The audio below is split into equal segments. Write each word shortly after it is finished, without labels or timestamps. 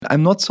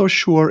I'm not so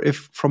sure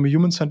if from a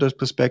human-centered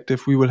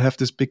perspective, we will have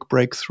this big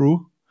breakthrough,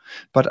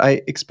 but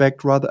I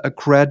expect rather a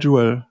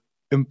gradual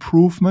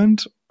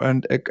improvement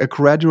and a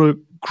gradual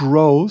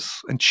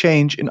growth and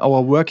change in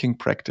our working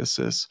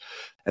practices.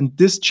 And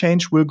this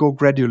change will go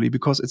gradually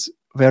because it's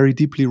very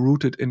deeply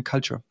rooted in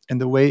culture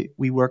and the way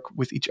we work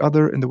with each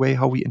other and the way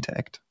how we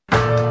interact.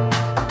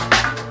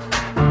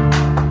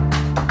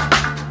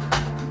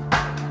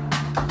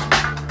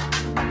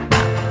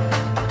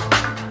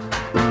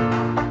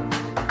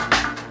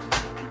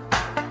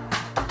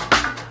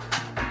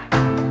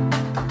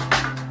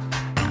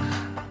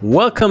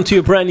 Welcome to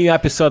a brand new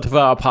episode of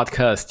our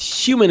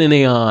podcast, Human and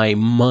AI,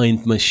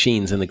 Mind,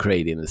 Machines, and the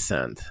Gradient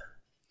Descent.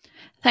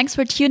 Thanks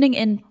for tuning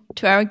in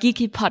to our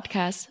geeky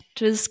podcast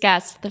to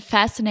discuss the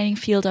fascinating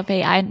field of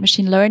AI and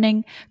machine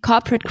learning,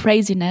 corporate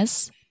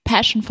craziness,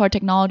 passion for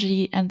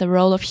technology, and the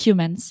role of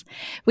humans.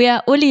 We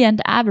are Uli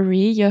and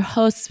Aberi, your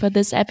hosts for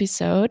this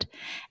episode.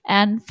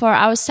 And for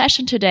our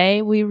session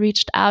today, we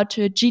reached out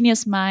to a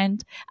genius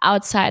mind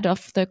outside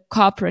of the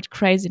corporate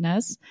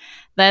craziness.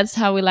 That's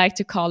how we like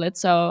to call it.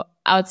 So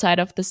outside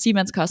of the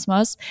Siemens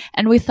cosmos.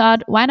 And we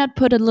thought, why not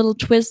put a little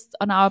twist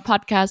on our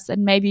podcast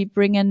and maybe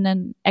bring in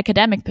an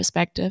academic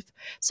perspective?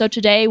 So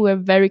today we're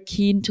very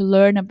keen to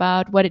learn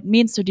about what it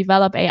means to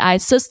develop AI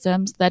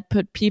systems that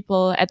put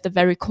people at the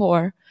very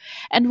core.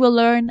 And we'll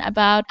learn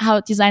about how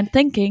design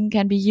thinking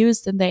can be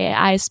used in the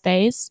AI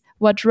space,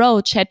 what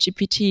role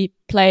ChatGPT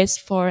plays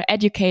for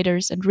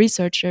educators and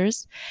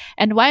researchers,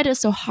 and why it is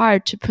so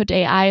hard to put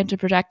AI into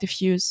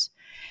productive use.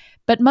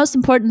 But most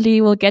importantly,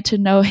 we'll get to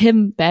know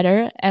him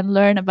better and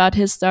learn about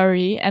his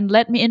story. And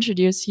let me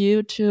introduce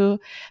you to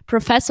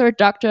Professor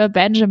Dr.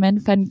 Benjamin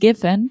van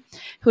Giffen,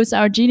 who's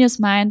our genius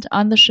mind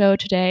on the show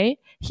today.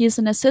 He is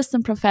an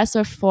assistant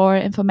professor for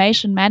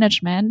information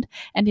management,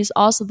 and he's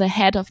also the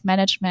head of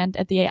management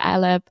at the AI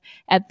lab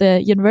at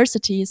the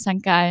University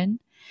St. Gallen.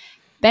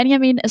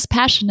 Benjamin is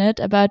passionate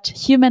about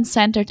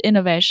human-centered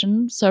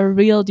innovation, so a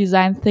real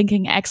design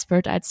thinking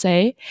expert, I'd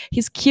say.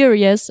 He's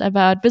curious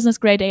about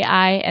business-grade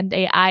AI and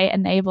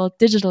AI-enabled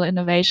digital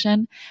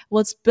innovation,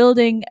 whilst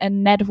building a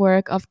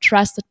network of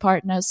trusted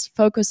partners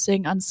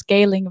focusing on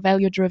scaling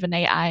value-driven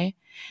AI.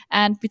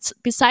 And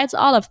besides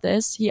all of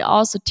this, he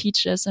also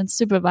teaches and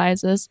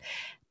supervises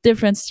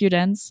different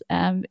students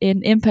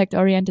in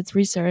impact-oriented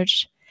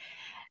research.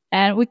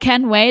 And we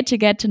can't wait to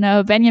get to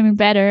know Benjamin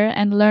better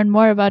and learn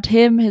more about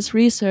him, his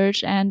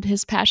research, and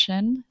his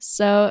passion.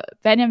 So,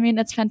 Benjamin,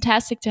 it's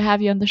fantastic to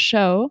have you on the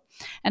show.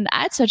 And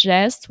I'd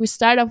suggest we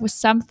start off with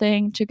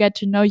something to get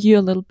to know you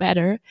a little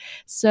better.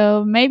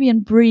 So maybe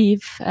in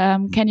brief,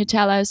 can you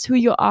tell us who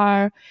you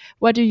are,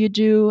 what do you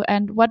do,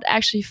 and what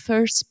actually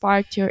first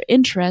sparked your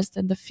interest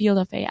in the field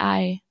of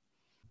AI?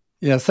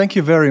 Yeah, thank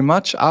you very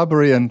much,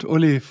 Aberi and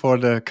Uli, for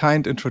the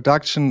kind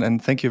introduction.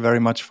 And thank you very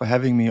much for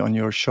having me on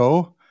your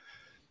show.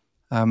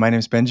 My name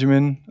is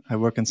Benjamin. I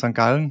work in St.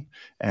 Gallen,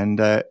 and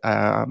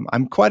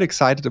I'm quite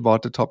excited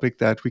about the topic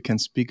that we can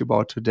speak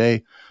about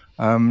today.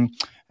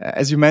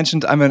 As you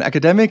mentioned, I'm an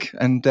academic,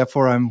 and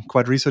therefore I'm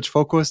quite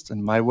research-focused,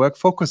 and my work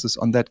focuses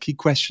on that key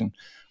question,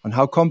 on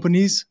how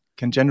companies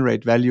can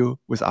generate value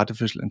with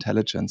artificial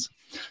intelligence.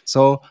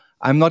 So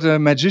I'm not a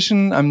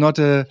magician. I'm not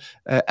a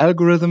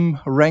algorithm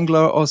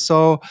wrangler or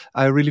so.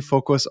 I really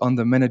focus on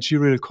the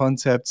managerial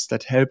concepts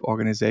that help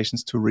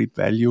organizations to reap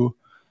value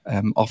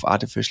of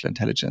artificial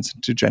intelligence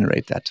to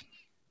generate that.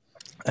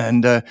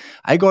 And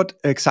I got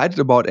excited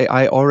about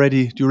AI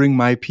already during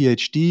my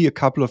PhD a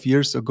couple of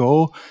years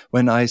ago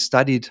when I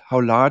studied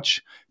how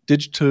large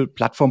digital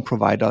platform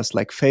providers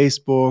like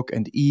Facebook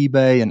and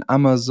eBay and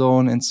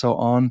Amazon and so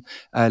on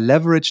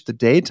leverage the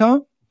data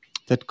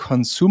that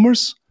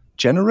consumers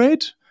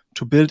generate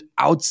to build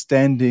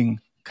outstanding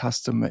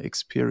customer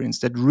experience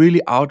that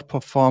really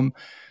outperform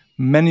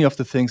many of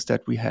the things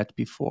that we had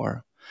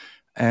before.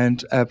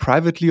 And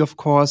privately, of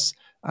course,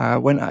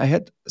 when I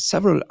had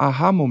several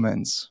aha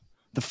moments,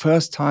 the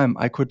first time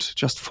I could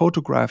just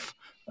photograph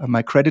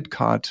my credit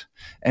card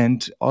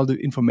and all the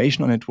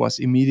information on it was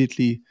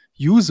immediately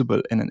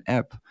usable in an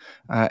app,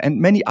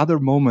 and many other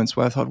moments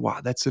where I thought, wow,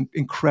 that's an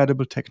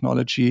incredible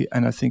technology,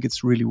 and I think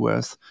it's really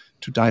worth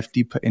to dive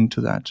deeper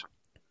into that.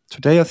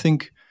 Today, I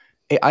think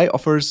AI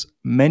offers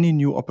many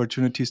new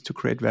opportunities to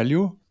create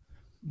value.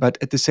 But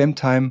at the same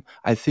time,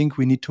 I think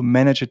we need to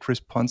manage it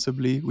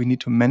responsibly. We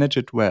need to manage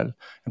it well.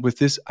 And with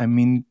this, I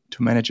mean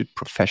to manage it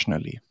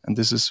professionally. And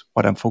this is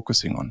what I'm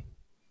focusing on.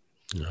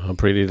 Oh,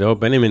 pretty dope.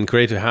 Benjamin,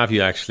 great to have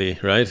you actually,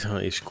 right?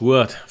 It's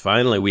good.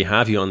 Finally, we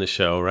have you on the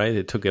show, right?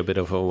 It took a bit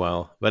of a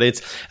while, but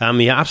it's,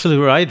 you're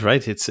absolutely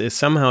right? It's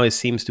somehow it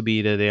seems to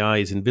be that AI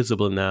is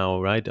invisible now,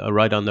 right?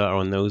 Right under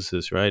our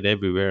noses, right?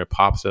 Everywhere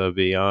pops up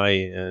AI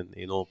and,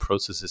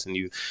 processes, and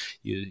you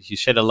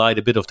shed a light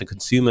a bit of the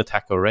consumer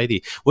tech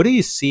already. What do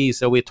you see?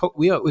 So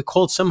we're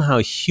called somehow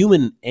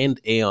human and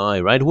AI,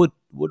 right? What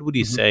would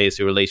you say is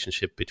the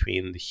relationship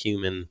between the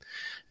human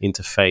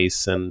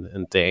interface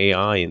and the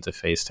AI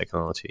interface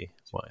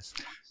technology-wise?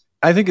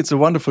 I think it's a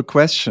wonderful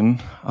question.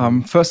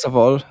 First of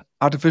all,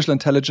 artificial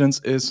intelligence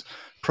is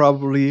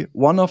probably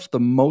one of the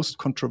most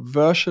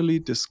controversially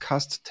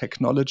discussed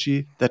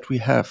technology that we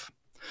have.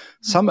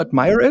 Some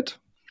admire it,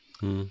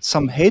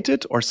 some hate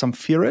it, or some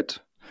fear it,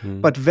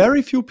 but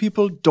very few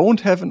people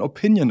don't have an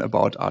opinion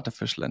about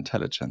artificial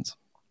intelligence.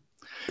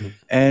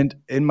 And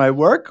in my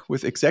work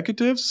with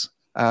executives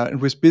and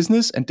with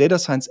business and data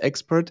science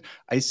expert,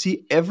 I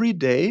see every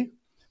day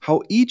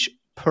how each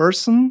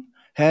person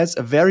has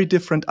a very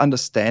different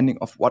understanding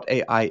of what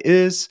AI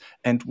is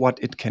and what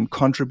it can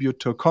contribute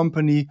to a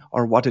company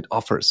or what it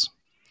offers.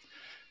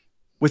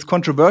 With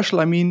controversial,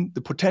 I mean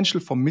the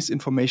potential for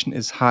misinformation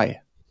is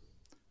high,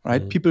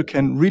 right? People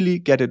can really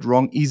get it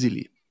wrong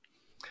easily.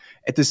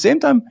 At the same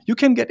time, you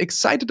can get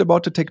excited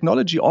about the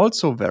technology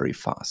also very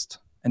fast.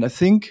 And I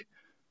think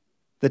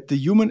that the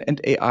human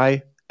and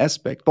AI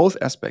aspect, both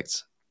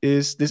aspects,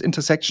 is this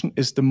intersection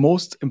is the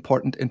most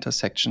important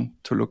intersection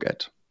to look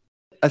at.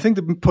 I think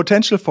the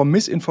potential for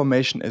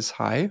misinformation is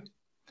high.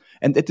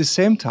 And at the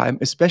same time,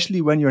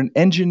 especially when you're an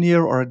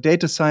engineer or a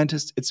data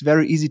scientist, it's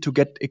very easy to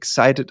get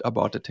excited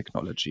about the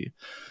technology.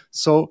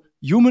 So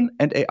human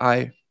and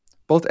AI,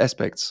 both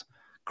aspects,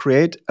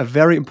 create a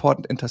very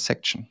important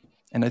intersection.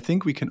 And I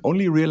think we can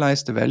only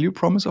realize the value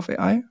promise of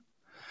AI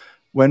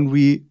when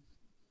we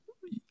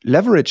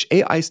leverage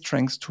AI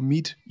strengths to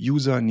meet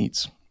user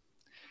needs.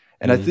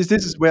 And this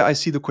is where I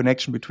see the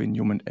connection between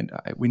human and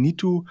AI. We need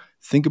to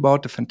think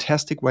about the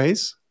fantastic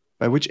ways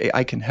by which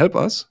AI can help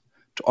us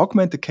to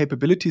augment the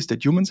capabilities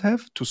that humans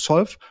have to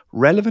solve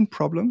relevant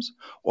problems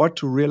or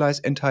to realize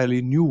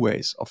entirely new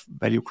ways of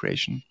value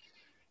creation.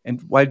 And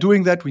while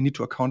doing that, we need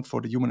to account for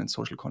the human and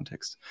social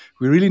context.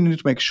 We really need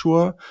to make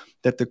sure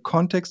that the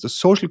context, the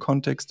social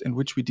context in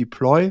which we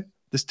deploy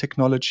this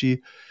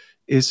technology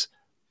is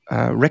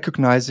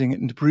recognizing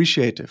and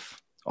appreciative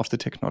of the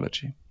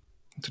technology.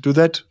 To do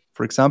that,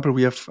 for example,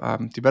 we have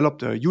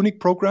developed a unique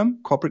program,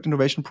 corporate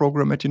innovation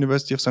program at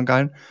University of St.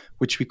 Gallen,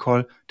 which we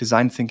call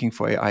Design Thinking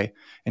for AI.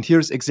 And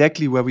here's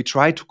exactly where we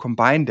try to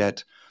combine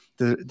that,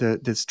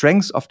 the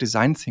strengths of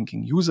design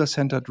thinking,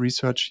 user-centered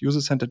research,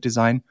 user-centered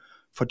design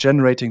for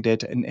generating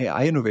data in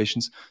AI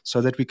innovations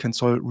so that we can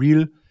solve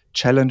real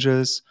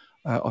challenges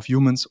of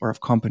humans or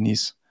of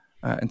companies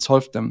and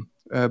solve them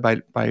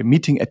by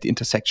meeting at the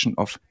intersection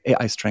of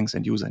AI strengths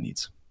and user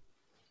needs.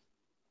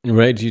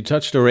 Right, you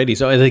touched already.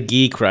 So as a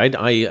geek, right,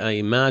 I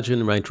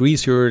imagine, right,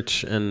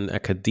 research and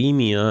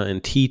academia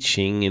and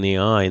teaching in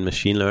AI and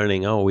machine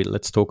learning.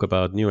 Let's talk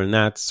about neural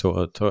nets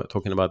or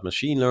talking about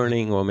machine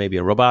learning or maybe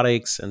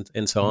robotics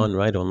and so on,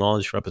 right, or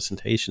knowledge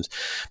representations.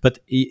 But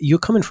you're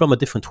coming from a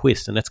different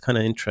twist, and that's kind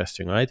of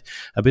interesting, right?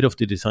 A bit of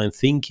the design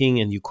thinking,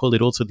 and you call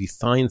it also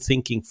design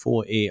thinking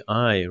for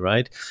AI,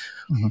 right?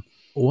 Mm-hmm.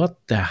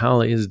 What the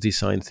hell is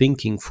design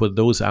thinking for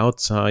those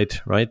outside,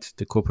 right?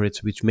 The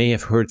corporates which may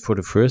have heard for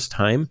the first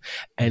time.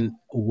 And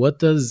what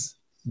does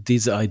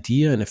this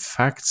idea and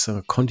effects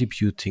are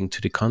contributing to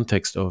the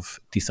context of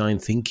design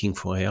thinking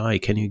for AI?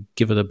 Can you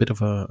give it a bit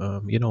of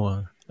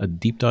a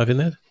deep dive in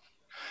that?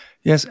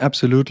 Yes,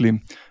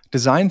 absolutely.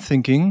 Design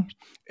thinking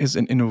is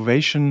an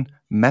innovation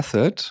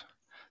method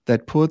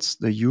that puts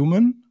the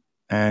human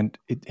and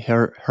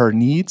her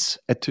needs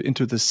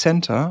into the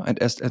center and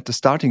at the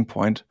starting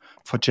point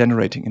for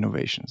generating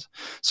innovations.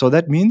 So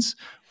that means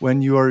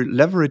when you are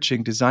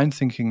leveraging design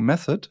thinking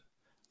method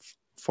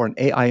for an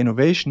AI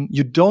innovation,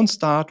 you don't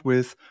start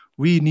with,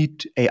 we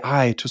need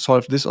AI to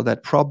solve this or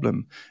that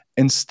problem.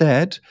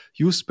 Instead,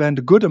 you spend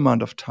a good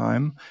amount of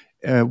time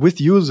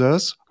with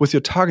users, with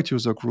your target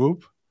user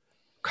group,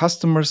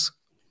 customers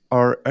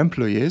or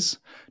employees,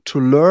 to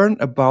learn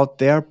about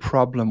their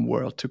problem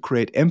world, to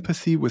create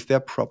empathy with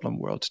their problem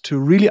world, to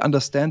really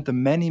understand the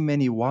many,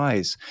 many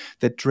whys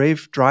that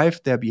drive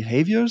their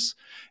behaviors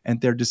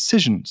and their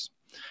decisions.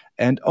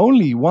 And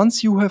only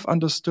once you have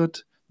understood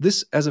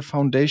this as a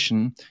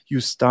foundation,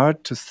 you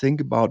start to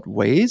think about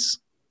ways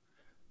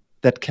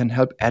that can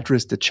help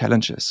address the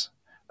challenges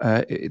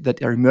that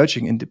are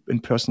emerging in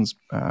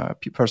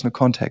personal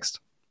context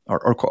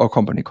or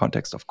company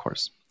context, of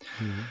course.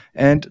 Mm-hmm.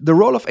 And the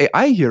role of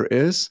AI here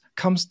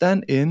comes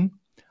then in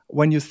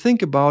when you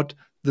think about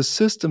the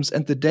systems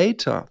and the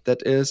data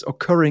that is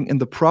occurring in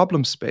the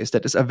problem space,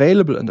 that is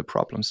available in the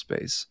problem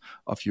space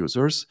of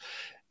users.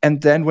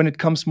 And then when it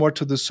comes more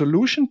to the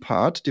solution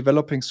part,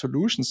 developing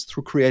solutions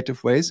through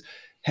creative ways,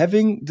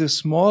 having the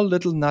small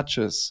little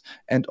nudges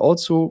and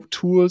also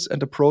tools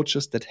and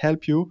approaches that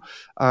help you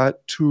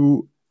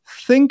to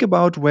think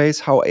about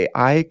ways how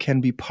AI can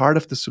be part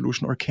of the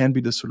solution or can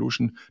be the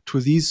solution to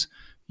these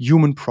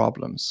human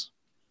problems.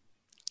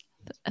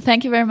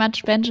 Thank you very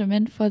much,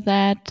 Benjamin, for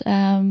that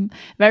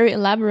very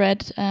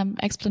elaborate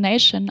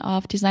explanation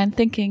of design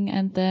thinking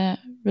and the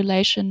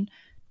relation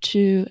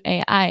to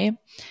AI.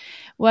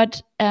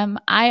 What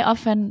I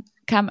often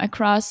come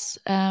across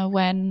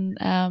when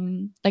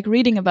like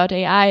reading about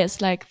AI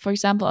is like, for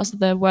example, also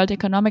the World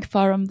Economic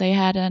Forum, they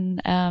had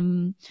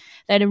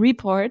a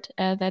report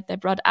that they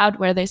brought out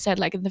where they said,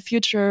 like, in the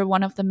future,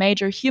 one of the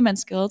major human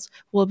skills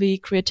will be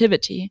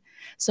creativity.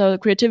 So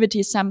creativity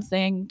is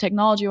something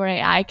technology or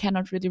AI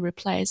cannot really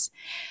replace.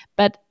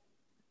 But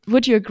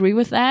would you agree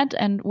with that?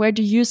 And where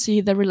do you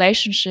see the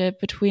relationship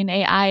between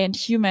AI and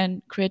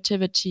human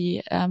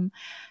creativity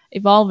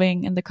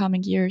evolving in the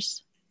coming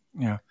years?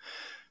 Yeah.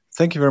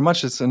 Thank you very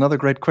much. It's another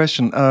great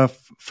question.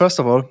 First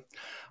of all,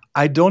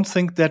 I don't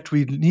think that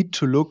we need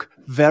to look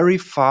very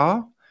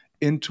far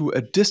into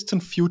a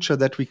distant future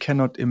that we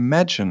cannot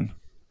imagine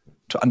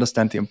to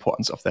understand the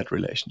importance of that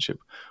relationship.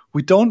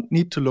 We don't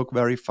need to look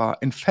very far.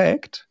 In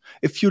fact,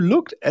 if you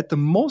looked at the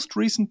most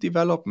recent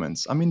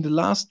developments, I mean, the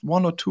last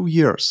 1 or 2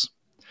 years,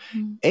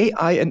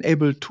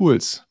 AI-enabled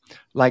tools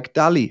like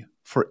DALL-E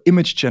for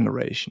image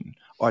generation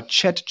or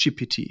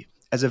ChatGPT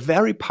as a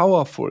very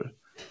powerful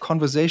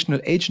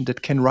conversational agent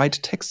that can write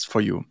texts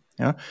for you.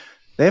 Yeah?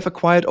 They have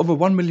acquired over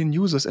 1 million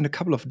users in a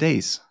couple of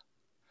days.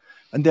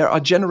 And there are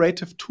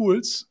generative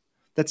tools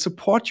that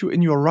support you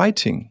in your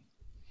writing,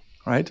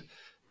 right?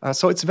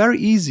 So it's very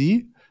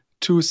easy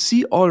to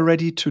see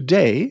already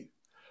today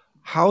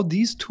how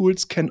these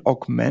tools can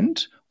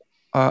augment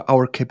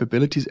our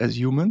capabilities as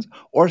humans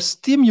or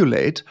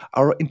stimulate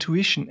our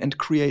intuition and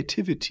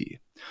creativity.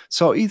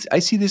 So I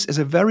see this as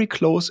a very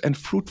close and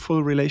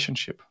fruitful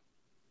relationship.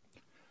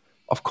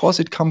 Of course,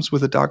 it comes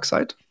with a dark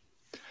side.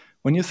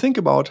 When you think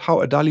about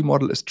how a DALL-E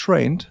model is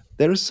trained,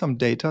 there is some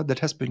data that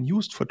has been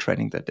used for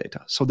training that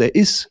data. So there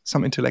is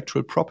some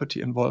intellectual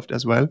property involved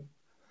as well,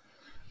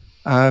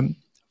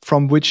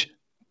 from which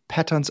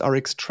patterns are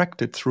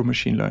extracted through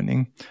machine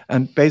learning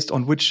and based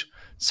on which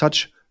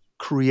such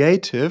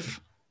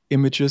creative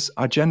images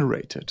are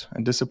generated.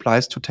 And this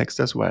applies to text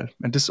as well.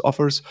 And this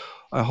offers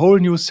a whole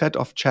new set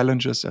of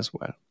challenges as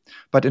well.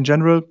 But in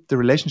general, the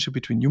relationship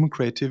between human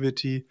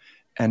creativity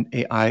and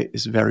AI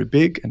is very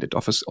big, and it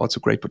offers also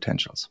great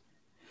potentials.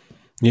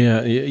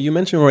 Yeah, you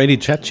mentioned already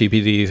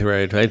ChatGPT,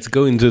 right? It's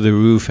going to the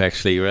roof,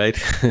 actually, right?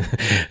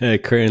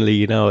 Currently,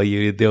 you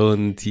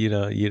don't,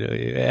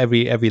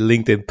 every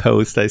LinkedIn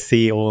post I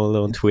see all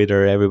on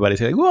Twitter, everybody's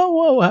like,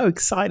 whoa, how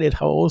excited,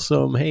 how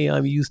awesome. Hey,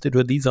 I've used it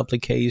with these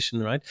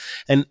applications, right?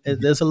 And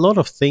there's a lot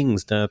of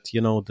things that,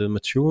 the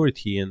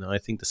maturity and I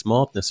think the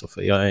smartness of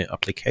AI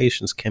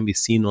applications can be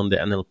seen on the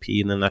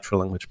NLP and the natural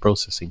language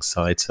processing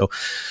side. So,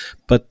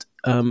 but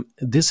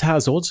this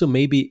has also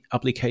maybe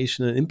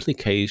application and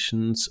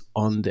implications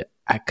on the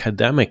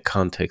academic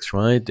context,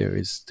 right?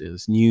 There's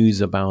news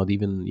about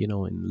even,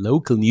 in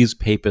local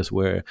newspapers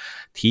where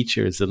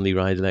teachers suddenly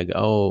write like,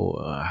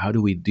 how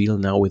do we deal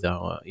now with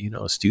our,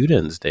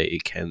 students? They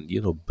can,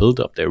 build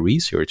up their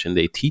research and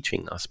their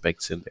teaching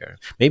aspects in there,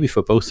 maybe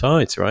for both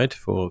sides, right?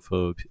 For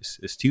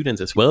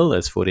students as well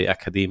as for the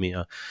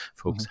academia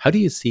folks. How do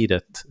you see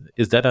that?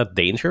 Is that a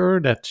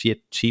danger that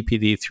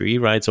GPT-3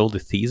 writes all the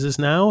thesis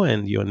now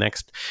and your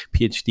next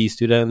PhD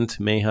student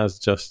may have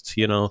just,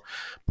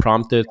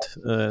 prompted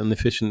an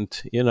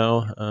efficient,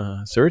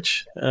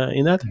 search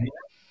in that?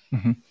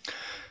 Mm-hmm.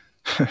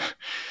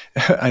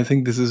 I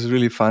think this is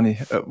really funny.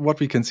 What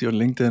we can see on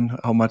LinkedIn,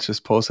 how much is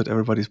posted,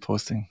 everybody's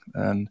posting,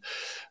 and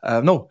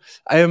no,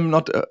 I am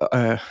not.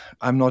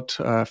 I'm not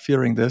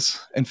fearing this.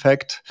 In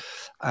fact,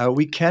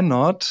 we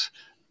cannot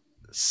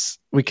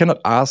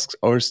ask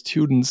our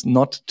students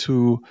not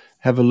to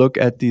have a look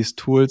at these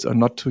tools or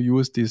not to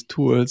use these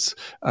tools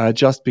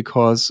just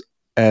because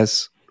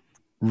as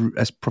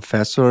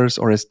professors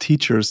or as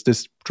teachers,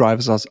 this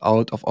drives us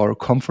out of our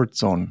comfort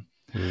zone.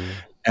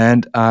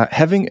 And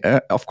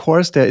of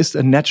course, there is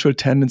a natural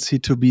tendency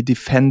to be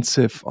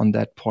defensive on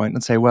that point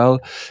and say, well,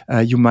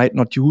 you might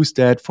not use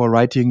that for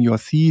writing your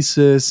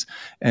thesis.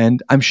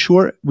 And I'm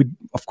sure, we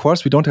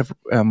don't have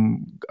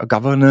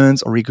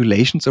governance or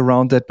regulations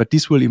around that, but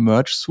this will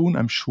emerge soon,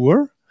 I'm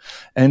sure.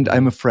 And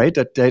I'm afraid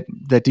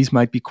that these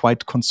might be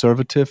quite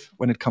conservative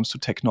when it comes to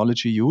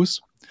technology use.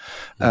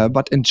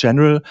 But in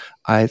general,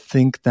 I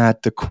think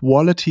that the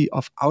quality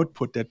of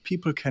output that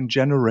people can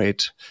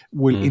generate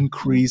will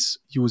increase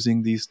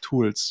using these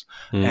tools.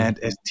 And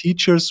as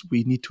teachers,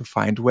 we need to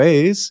find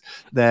ways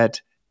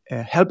that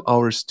help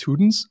our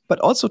students, but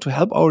also to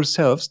help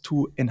ourselves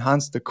to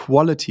enhance the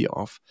quality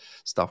of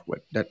stuff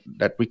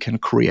that we can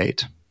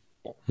create.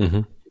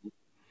 Mm-hmm.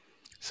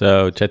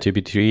 So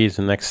ChatGPT is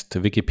the next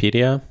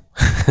Wikipedia,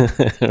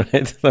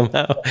 right?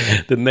 Somehow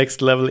the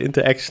next level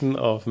interaction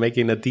of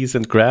making a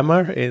decent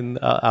grammar in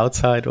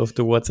outside of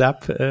the WhatsApp,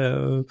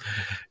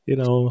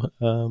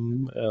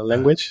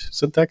 language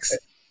syntax.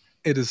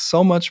 It is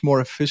so much more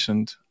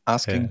efficient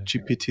asking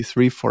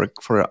GPT-3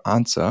 for an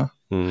answer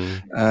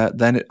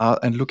than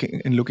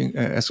looking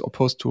as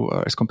opposed to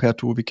as compared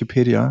to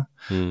Wikipedia.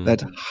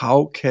 That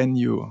how can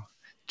you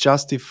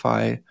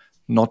justify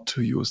not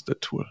to use the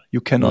tool?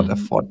 You cannot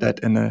afford that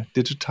in a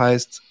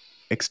digitized,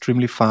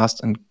 extremely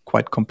fast and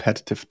quite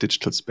competitive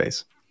digital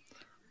space.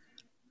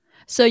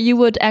 So you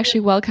would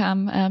actually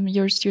welcome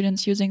your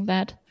students using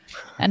that,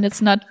 and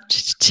it's not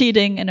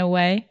cheating in a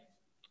way.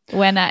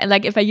 When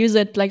if I use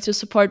it to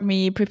support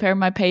me prepare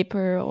my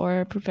paper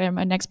or prepare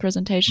my next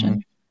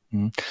presentation.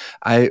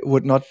 I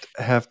would not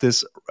have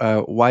this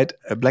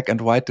black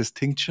and white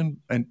distinction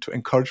and to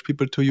encourage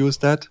people to use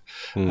that.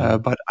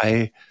 But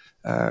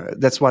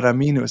that's what I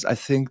mean is I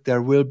think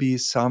there will be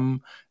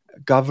some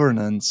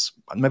governance,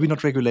 maybe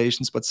not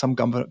regulations, but some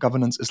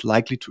governance is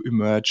likely to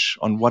emerge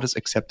on what is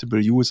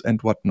acceptable use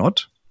and what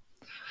not.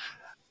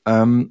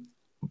 And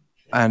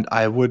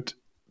I would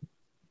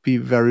be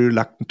very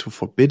reluctant to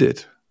forbid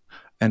it.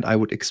 And I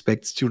would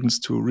expect students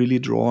to really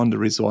draw on the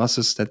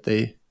resources that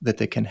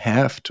they can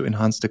have to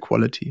enhance the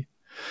quality.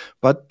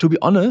 But to be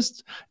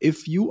honest,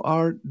 if you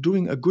are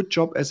doing a good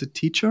job as a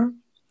teacher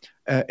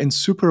in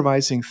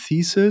supervising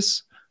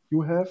thesis,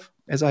 you have,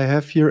 as I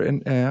have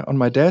here on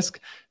my desk,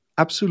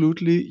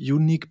 absolutely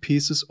unique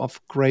pieces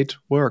of great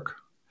work.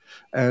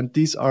 And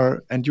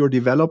you're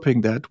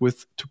developing that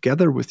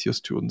together with your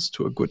students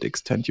to a good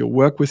extent. You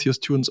work with your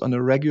students on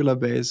a regular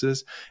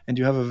basis, and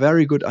you have a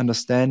very good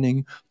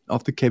understanding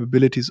of the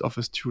capabilities of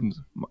a student.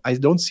 I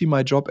don't see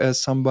my job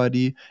as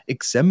somebody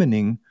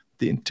examining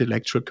the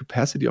intellectual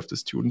capacity of the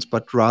students,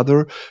 but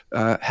rather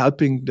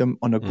helping them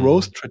on a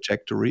growth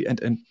trajectory.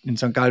 And in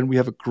St. Gallen, we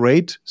have a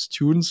great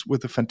students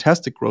with a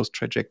fantastic growth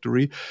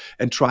trajectory,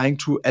 and trying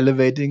to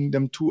elevating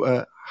them to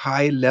a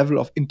high level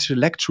of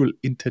intellectual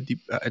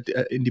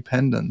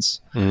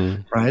independence,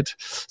 right?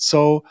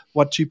 So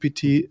what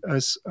GPT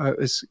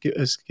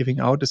is giving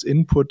out as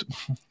input,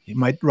 it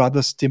might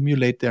rather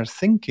stimulate their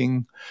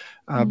thinking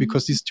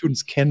because these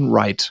students can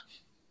write,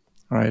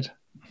 right?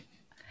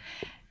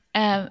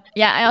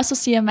 I also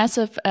see a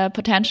massive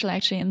potential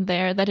actually in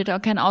there, that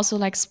it can also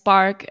like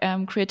spark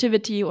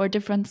creativity or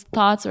different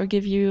thoughts, or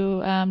give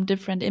you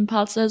different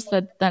impulses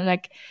that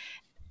like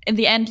in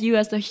the end you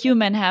as the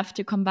human have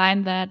to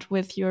combine that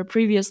with your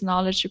previous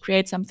knowledge to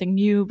create something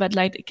new. But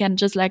like it can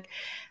just like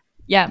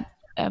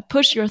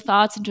push your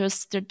thoughts into a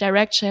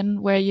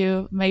direction where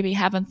you maybe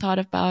haven't thought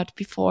about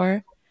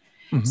before.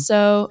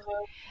 So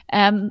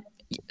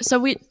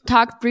we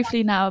talked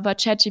briefly now about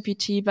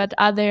ChatGPT, but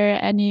are there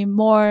any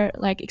more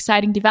like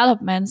exciting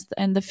developments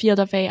in the field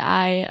of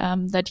AI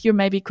that you're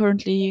maybe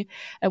currently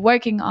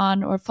working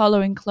on or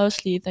following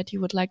closely that you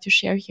would like to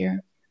share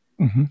here?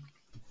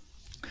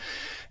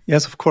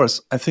 Yes, of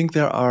course. I think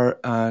there are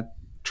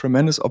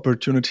tremendous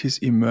opportunities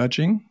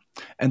emerging,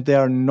 and they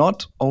are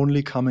not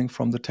only coming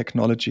from the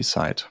technology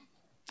side.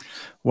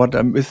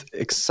 With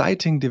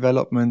exciting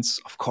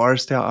developments, of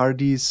course, there are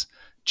these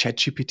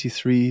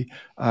ChatGPT-3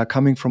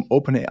 coming from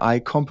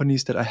OpenAI,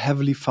 companies that are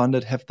heavily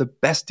funded, have the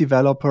best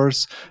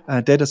developers,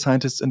 data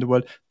scientists in the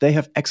world. They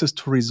have access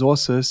to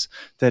resources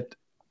that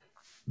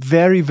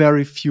very,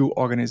 very few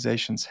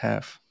organizations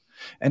have.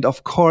 And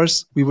of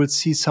course, we will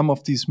see some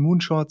of these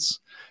moonshots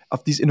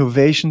of these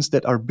innovations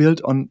that are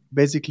built on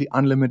basically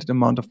unlimited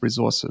amount of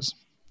resources.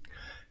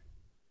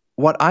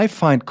 What I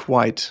find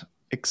quite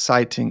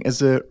exciting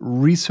as a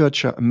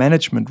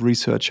management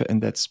researcher in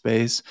that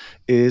space,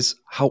 is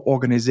how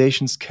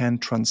organizations can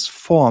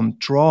transform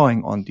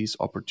drawing on these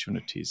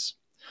opportunities.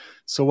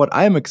 So what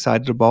I'm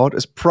excited about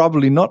is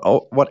probably not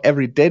what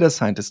every data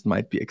scientist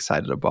might be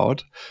excited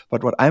about,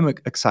 but what I'm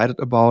excited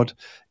about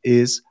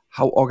is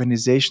how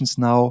organizations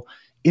now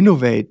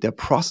innovate their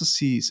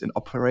processes and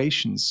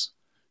operations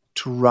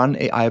to run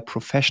AI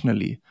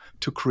professionally,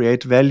 to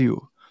create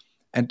value,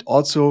 and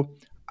also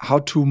how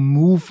to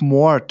move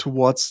more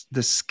towards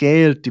the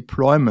scaled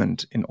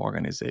deployment in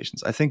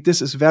organizations. I think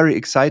this is very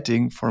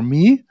exciting for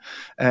me,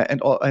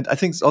 and I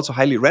think it's also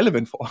highly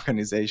relevant for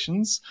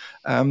organizations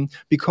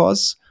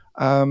because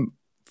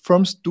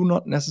firms do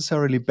not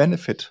necessarily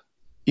benefit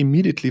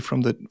immediately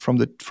from a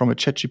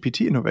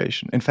ChatGPT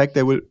innovation. In fact,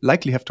 they will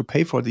likely have to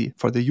pay for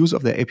the use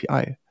of their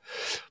API.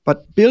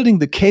 But building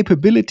the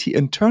capability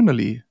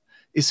internally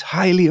is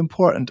highly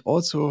important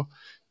also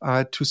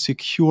to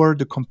secure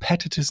the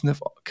competitiveness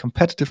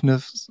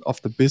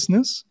of the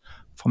business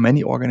for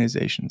many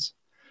organizations.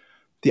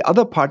 The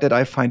other part that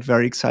I find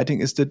very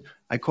exciting is that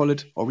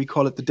we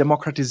call it the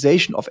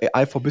democratization of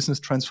AI for business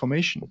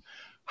transformation.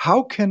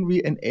 How can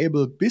we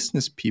enable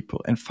business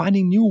people and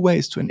finding new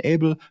ways to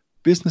enable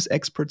business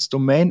experts,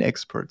 domain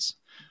experts,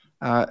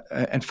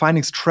 and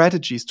finding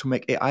strategies to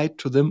make AI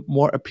to them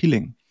more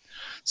appealing?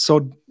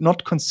 So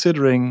not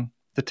considering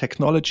the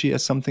technology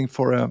as something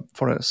for an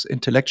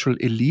intellectual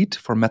elite,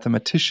 for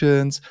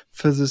mathematicians,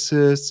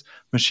 physicists,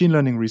 machine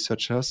learning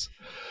researchers,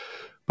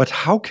 but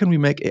how can we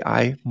make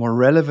AI more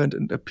relevant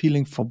and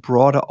appealing for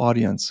broader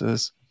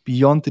audiences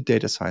beyond the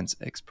data science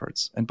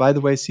experts? And by the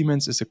way,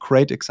 Siemens is a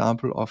great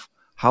example of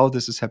how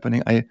this is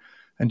happening.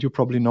 And you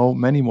probably know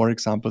many more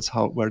examples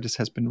where this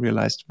has been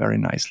realized very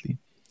nicely.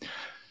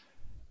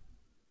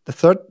 The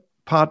third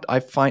part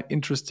I find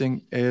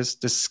interesting is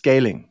the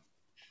scaling.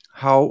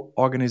 How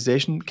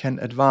organization can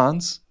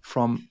advance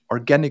from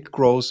organic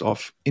growth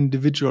of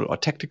individual or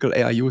tactical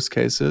AI use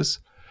cases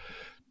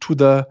to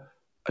the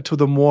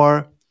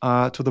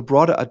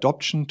broader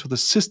adoption, to the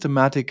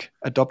systematic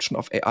adoption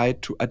of AI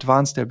to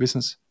advance their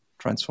business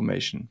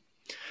transformation.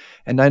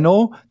 And I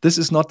know this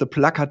is not the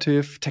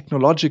placative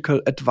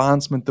technological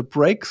advancement, the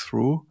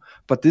breakthrough,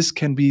 but this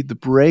can be the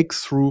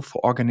breakthrough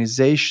for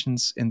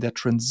organizations in their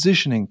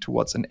transitioning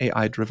towards an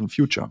AI-driven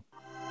future.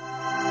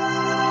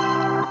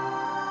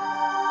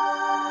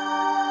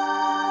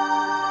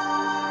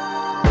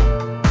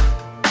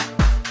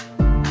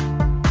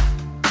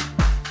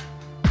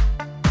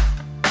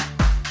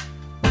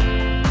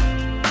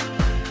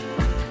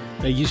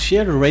 You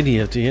shared already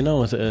that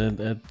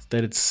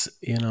that it's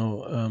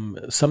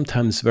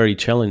sometimes very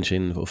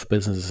challenging of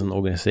businesses and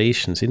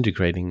organizations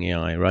integrating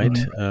AI, right?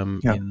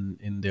 Yeah.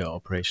 In their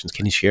operations.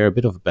 Can you share a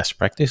bit of best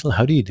practice?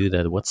 How do you do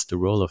that? What's the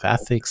role of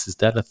ethics? Is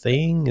that a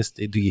thing?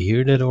 Do you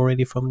hear that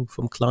already from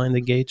client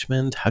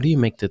engagement? How do you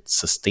make that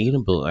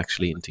sustainable?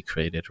 Actually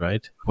integrated,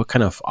 right? What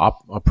kind of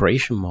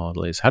operation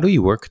model is? How do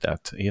you work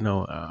that?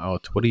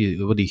 Out. What do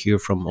you hear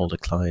from all the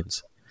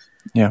clients?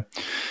 Yeah.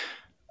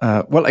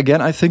 Well,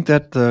 again, I think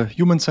that the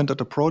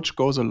human-centered approach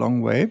goes a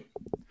long way.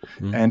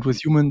 And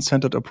with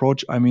human-centered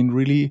approach, I mean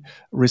really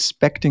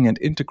respecting and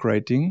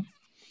integrating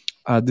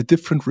the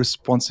different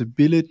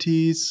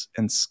responsibilities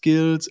and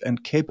skills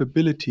and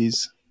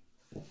capabilities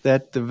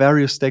that the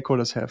various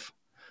stakeholders have.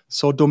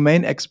 So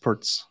domain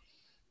experts,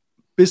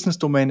 business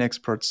domain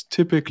experts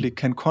typically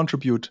can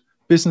contribute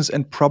business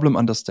and problem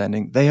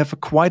understanding. They have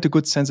quite a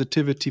good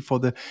sensitivity for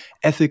the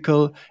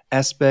ethical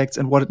aspects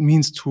and what it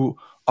means to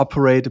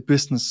operate a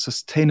business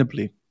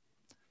sustainably.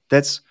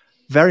 That's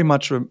very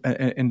much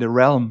in the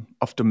realm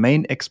of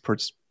domain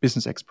experts,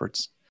 business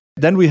experts.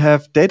 Then we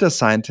have data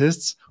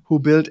scientists who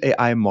build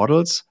AI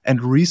models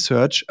and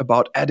research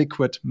about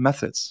adequate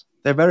methods.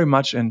 They're very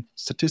much in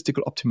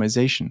statistical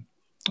optimization,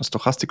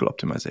 stochastical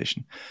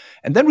optimization.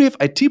 And then we have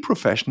IT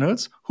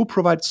professionals who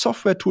provide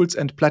software tools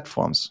and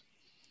platforms.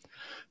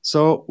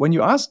 So when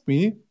you ask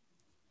me,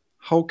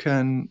 how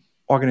can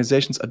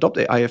organizations adopt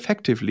AI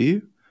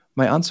effectively?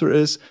 My answer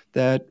is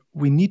that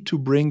we need to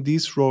bring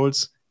these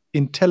roles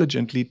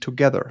intelligently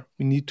together.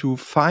 We need to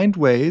find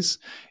ways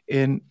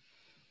in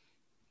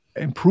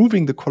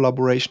improving the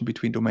collaboration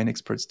between domain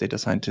experts, data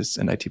scientists,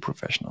 and IT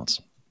professionals.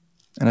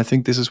 And I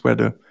think this is where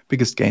the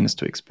biggest gain is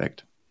to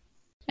expect.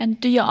 And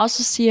do you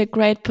also see a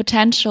great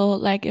potential,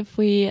 like if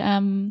we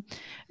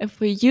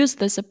use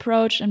this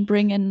approach and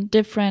bring in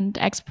different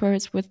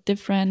experts with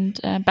different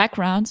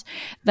backgrounds,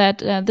 that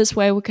this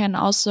way we can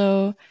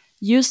also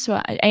use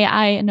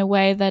AI in a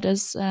way that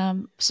is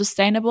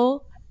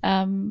sustainable,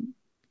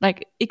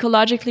 like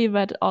ecologically,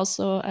 but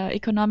also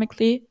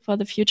economically for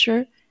the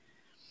future?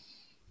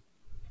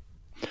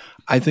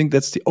 I think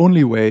that's the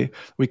only way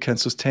we can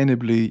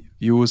sustainably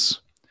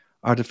use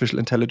artificial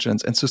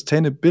intelligence. And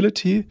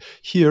sustainability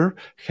here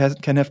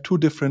can have two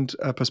different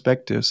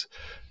perspectives.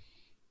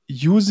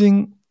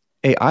 Using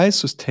AI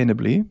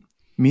sustainably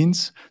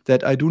means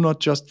that I do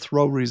not just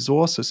throw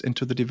resources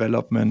into the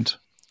development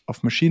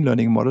of machine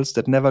learning models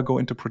that never go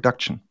into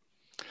production.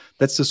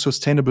 That's the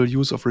sustainable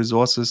use of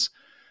resources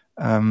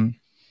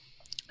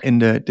in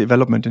the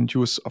development and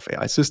use of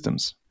AI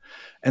systems.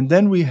 And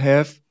then we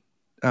have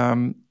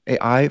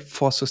AI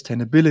for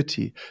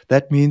sustainability.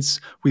 That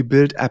means we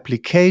build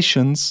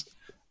applications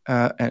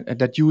and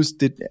that use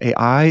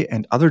AI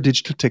and other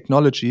digital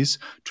technologies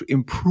to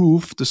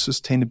improve the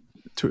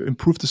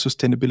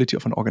sustainability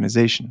of an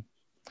organization.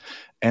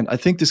 And I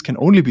think this can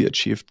only be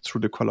achieved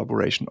through the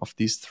collaboration of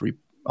these three,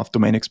 of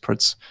domain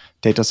experts,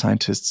 data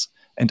scientists,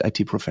 and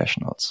IT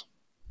professionals.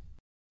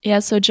 Yeah,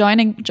 so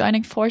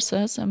joining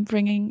forces and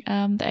bringing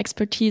the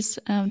expertise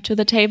to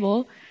the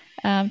table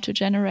to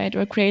generate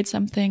or create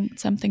something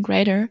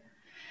greater.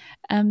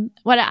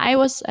 What I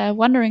was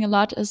wondering a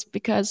lot is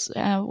because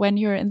when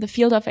you're in the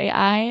field of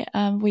AI,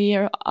 we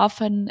are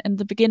often in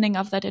the beginning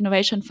of that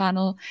innovation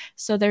funnel.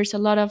 So there's a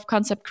lot of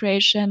concept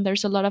creation,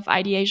 there's a lot of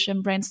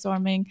ideation,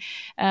 brainstorming,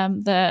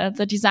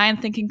 the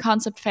design thinking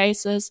concept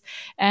phases.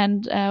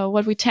 And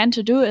what we tend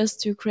to do is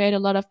to create a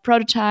lot of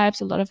prototypes,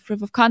 a lot of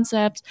proof of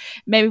concepts.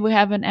 Maybe we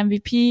have an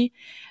MVP,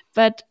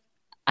 but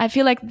I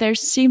feel like there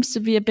seems to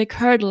be a big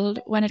hurdle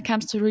when it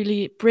comes to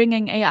really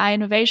bringing AI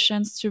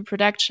innovations to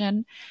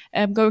production,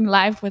 going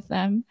live with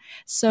them.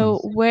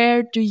 So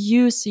where do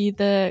you see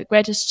the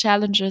greatest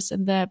challenges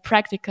in the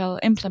practical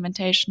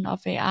implementation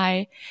of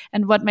AI,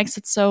 and what makes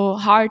it so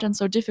hard and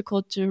so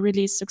difficult to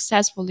really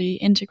successfully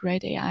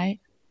integrate AI?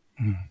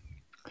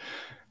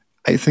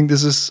 I think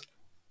this is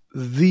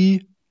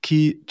the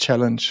key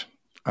challenge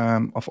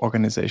of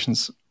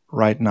organizations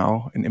right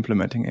now in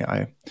implementing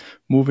AI,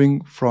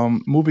 moving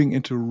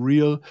into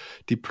real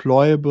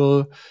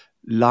deployable,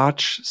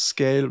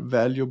 large-scale,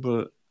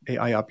 valuable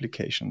AI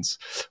applications.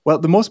 Well,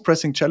 the most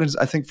pressing challenge is,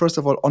 I think, first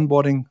of all,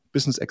 onboarding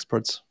business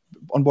experts,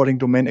 onboarding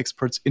domain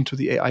experts into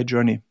the AI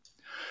journey,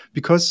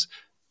 because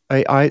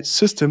AI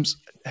systems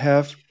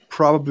have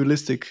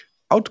probabilistic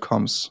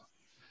outcomes.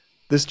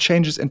 This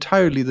changes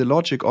entirely the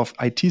logic of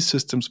IT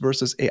systems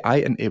versus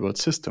AI-enabled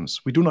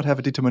systems. We do not have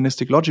a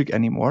deterministic logic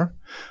anymore,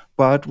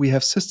 but we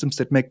have systems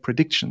that make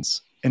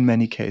predictions in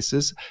many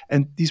cases,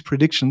 and these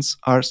predictions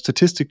are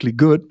statistically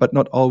good, but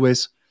not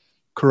always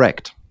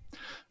correct.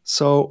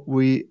 So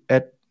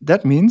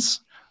that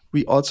means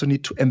we also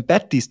need to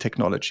embed these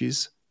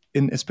technologies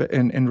in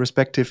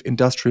respective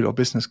industrial or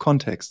business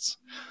contexts.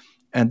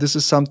 And this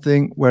is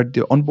something where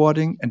the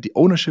onboarding and the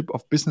ownership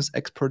of business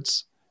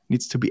experts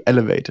needs to be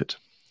elevated.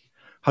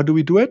 How do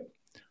we do it?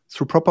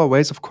 Through proper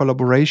ways of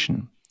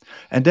collaboration.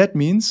 And that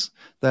means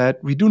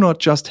that we do not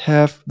just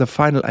have the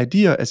final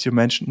idea, as you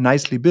mentioned,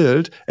 nicely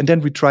built, and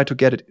then we try to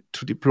get it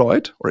to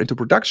deployed or into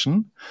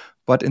production.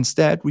 But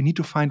instead, we need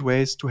to find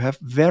ways to have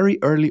very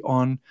early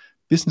on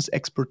business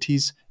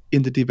expertise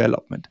in the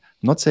development.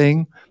 I'm not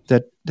saying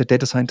that the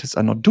data scientists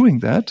are not doing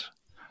that,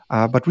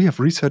 but we have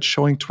research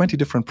showing 20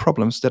 different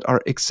problems that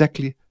are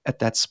exactly at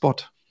that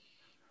spot.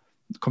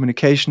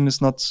 Communication is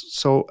not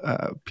so,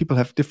 people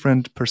have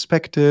different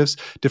perspectives,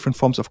 different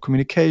forms of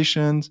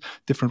communications,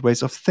 different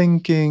ways of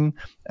thinking,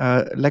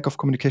 lack of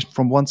communication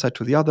from one side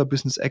to the other,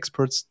 business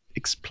experts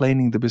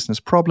explaining the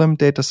business problem,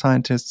 data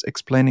scientists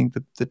explaining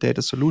the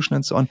data solution,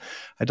 and so on.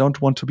 I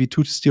don't want to be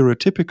too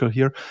stereotypical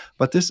here,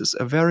 but this is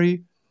a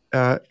very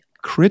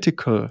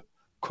critical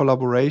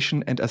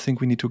collaboration, and I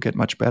think we need to get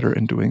much better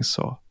in doing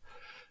so.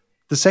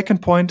 The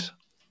second point,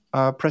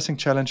 pressing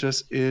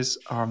challenges, is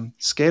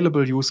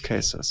scalable use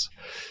cases.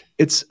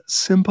 It's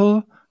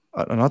simple,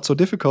 not so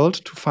difficult,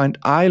 to find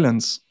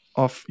islands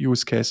of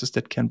use cases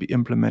that can be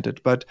implemented,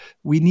 but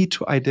we need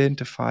to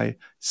identify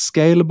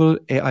scalable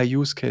AI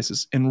use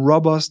cases in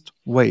robust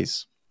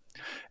ways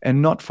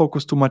and not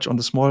focus too much on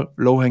the small,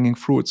 low-hanging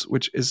fruits,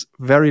 which is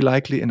very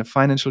likely in a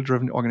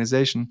financial-driven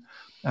organization.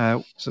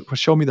 So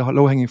show me the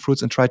low-hanging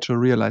fruits and try to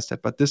realize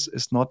that, but this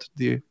is not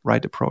the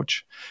right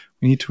approach.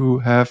 We need to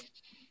have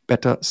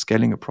better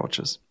scaling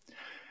approaches.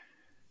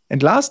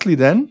 And lastly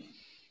then,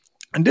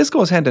 and this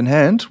goes hand in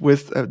hand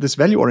with this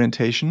value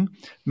orientation,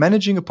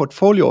 managing a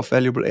portfolio of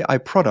valuable AI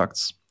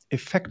products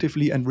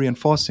effectively and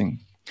reinforcing.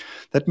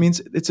 That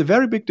means it's a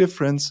very big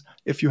difference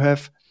if you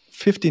have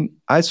 15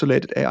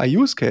 isolated AI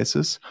use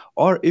cases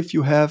or if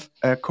you have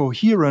a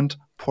coherent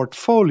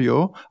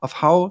portfolio of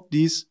how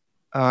these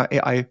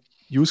AI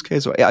use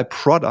cases or AI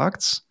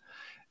products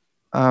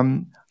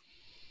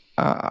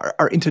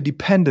are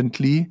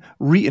interdependently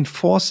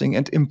reinforcing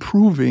and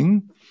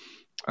improving,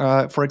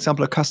 for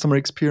example, a customer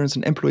experience,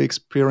 an employee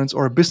experience,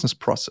 or a business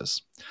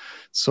process.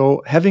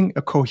 So having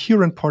a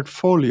coherent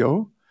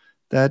portfolio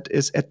that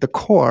is at the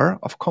core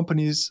of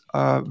companies'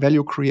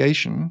 value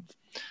creation,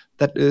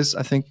 that is,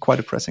 I think, quite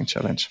a pressing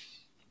challenge.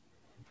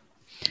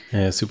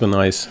 Yeah, super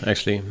nice,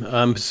 actually.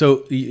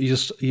 So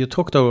you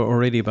talked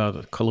already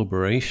about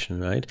collaboration,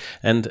 right?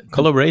 And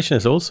collaboration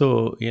is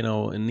also,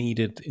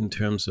 needed in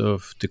terms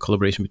of the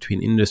collaboration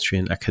between industry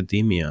and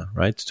academia,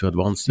 right? To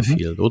advance the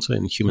field, also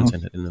in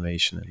human-centered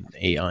innovation and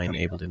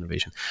AI-enabled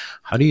innovation.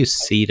 How do you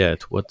see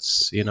that?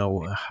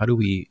 How do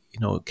we,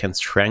 can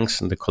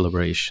strengthen the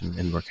collaboration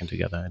in working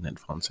together and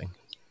advancing?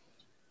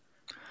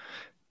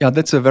 Yeah,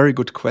 that's a very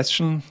good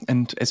question.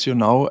 And as you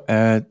know,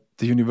 at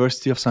the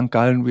University of St.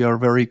 Gallen, we are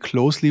very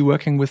closely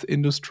working with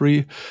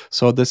industry.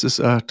 So this is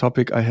a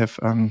topic I have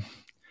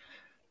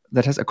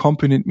that has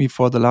accompanied me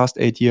for the last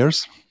 8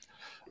 years,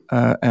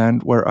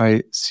 and where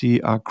I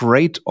see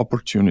great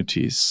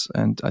opportunities.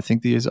 And I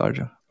think these are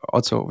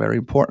also very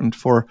important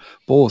for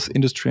both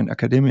industry and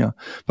academia.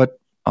 But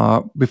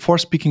before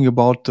speaking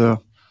about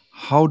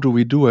how do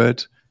we do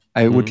it,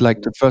 I would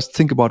like to first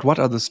think about what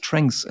are the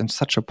strengths in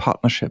such a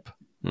partnership.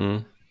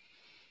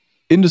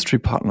 Industry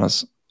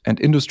partners and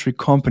industry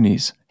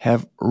companies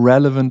have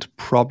relevant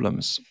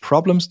problems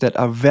that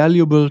are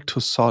valuable to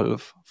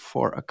solve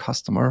for a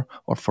customer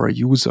or for a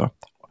user,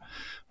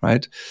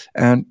 right?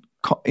 And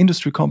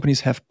industry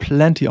companies have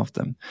plenty of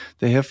them.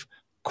 They have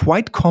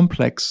quite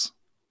complex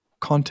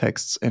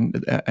contexts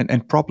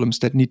and problems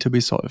that need to be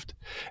solved.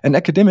 And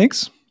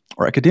academics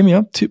or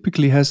academia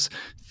typically has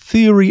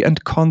theory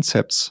and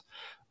concepts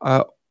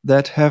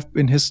that have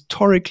been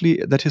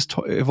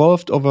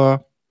evolved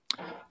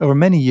over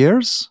many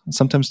years.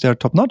 Sometimes they are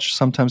top-notch,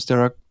 sometimes they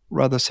are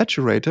rather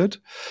saturated,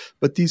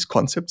 but these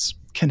concepts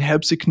can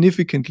help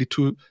significantly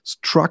to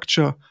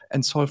structure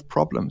and solve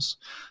problems,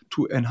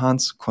 to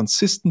enhance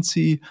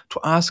consistency, to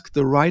ask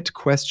the right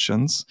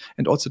questions,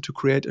 and also to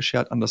create a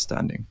shared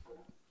understanding.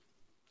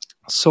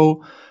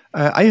 So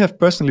I have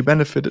personally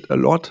benefited a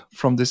lot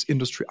from this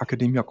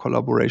industry-academia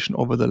collaboration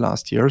over the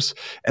last years,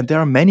 and there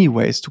are many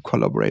ways to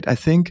collaborate. I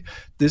think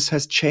this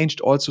has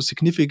changed also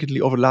significantly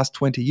over the last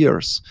 20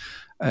 years.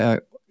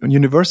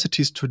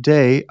 Universities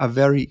today are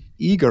very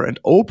eager and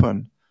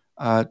open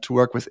to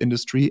work with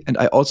industry, and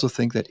I also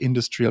think that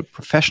industrial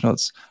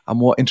professionals are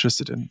more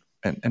interested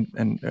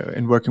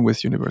in working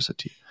with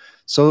university.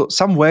 So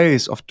some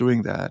ways of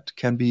doing that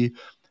can be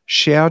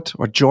shared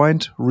or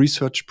joint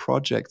research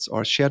projects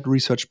or shared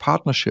research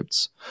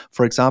partnerships.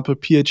 For example,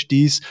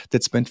 PhDs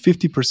that spend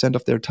 50%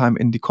 of their time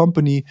in the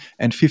company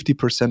and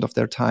 50% of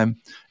their time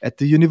at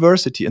the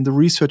university in the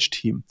research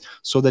team,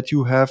 so that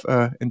you have,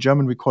 in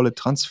German we call it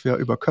Transfer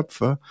über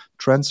Köpfe,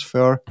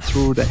 transfer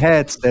through the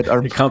heads that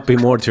are... It can't be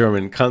more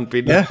German, can't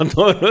be more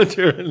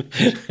German.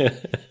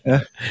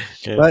 Yeah.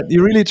 But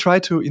you really try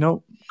to,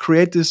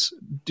 create this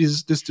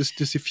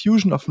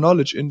diffusion of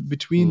knowledge in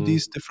between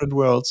these different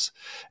worlds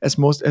as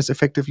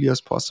effectively as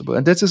possible.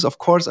 And this is, of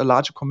course, a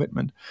larger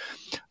commitment.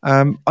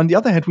 On the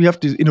other hand, we have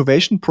the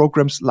innovation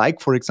programs like,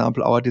 for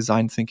example, our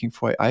design thinking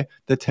for AI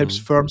that helps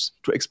firms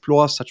to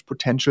explore such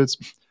potentials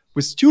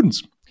with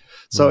students.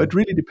 So it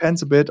really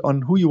depends a bit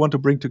on who you want to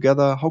bring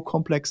together, how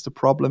complex the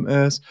problem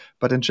is.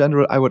 But in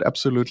general, I would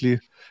absolutely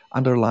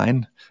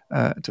underline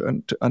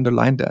to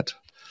underline that.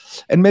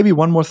 And maybe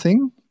one more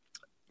thing: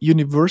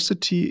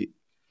 universities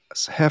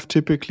have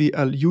typically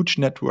a huge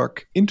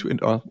network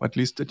or at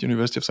least at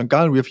University of St.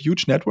 Gallen, we have a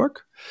huge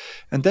network,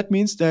 and that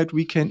means that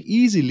we can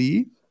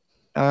easily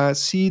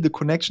see the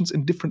connections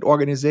in different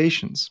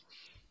organizations,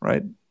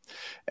 right?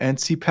 And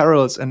see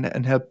parallels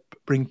and help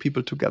bring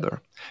people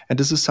together. And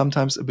this is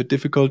sometimes a bit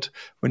difficult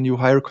when you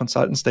hire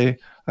consultants,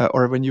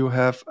 or when you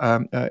have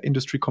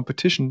industry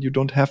competition. You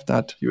don't have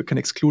that. You can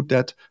exclude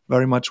that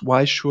very much.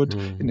 Why should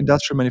an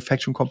industrial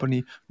manufacturing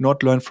company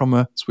not learn from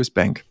a Swiss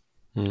bank,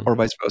 or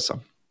vice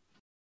versa?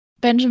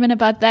 Benjamin,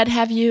 about that,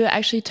 have you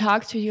actually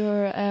talked to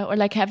your,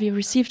 have you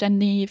received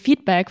any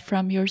feedback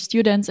from your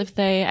students if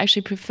they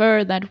actually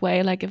prefer that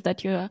way, like if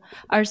that you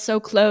are so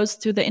close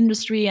to the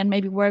industry and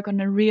maybe work on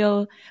a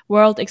real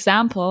world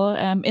example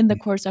in the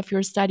course of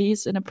your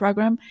studies in a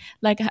program?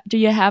 Like, do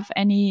you have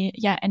any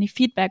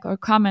feedback or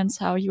comments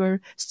how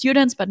your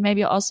students, but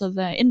maybe also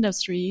the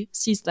industry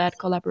sees that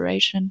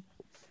collaboration?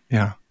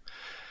 Yeah.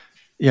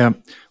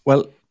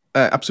 Well,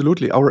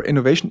 absolutely. Our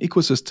innovation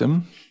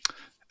ecosystem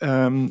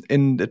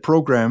in the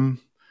program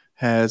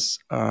has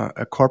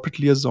a corporate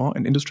liaison,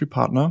 an industry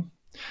partner.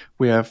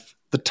 We have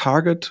the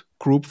target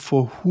group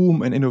for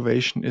whom an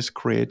innovation is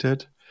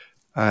created.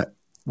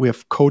 We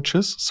have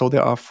coaches. So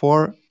there are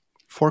four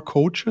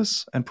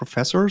coaches and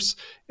professors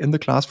in the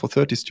class for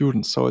 30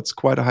 students. So it's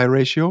quite a high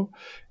ratio.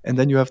 And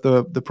then you have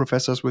the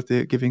professors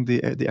giving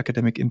the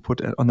academic input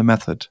on the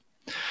method.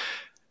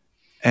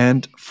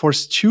 And for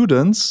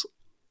students,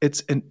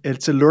 it's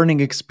a learning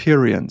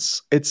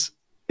experience.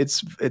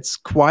 It's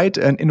quite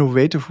an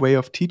innovative way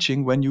of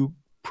teaching when you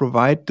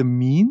provide the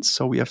means.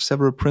 So we have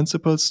several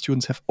principles.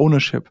 Students have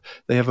ownership.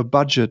 They have a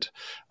budget.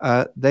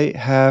 They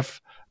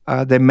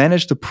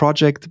manage the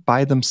project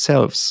by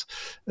themselves.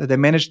 They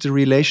manage the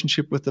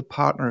relationship with the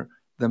partner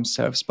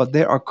themselves. But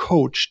they are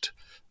coached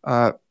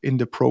in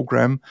the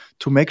program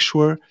to make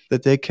sure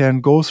that they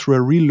can go through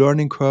a real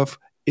learning curve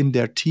in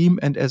their team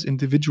and as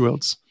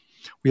individuals.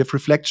 We have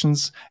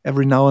reflections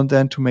every now and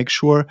then to make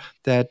sure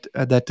that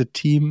the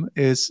team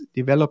is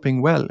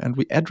developing well, and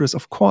we address,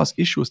 of course,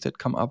 issues that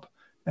come up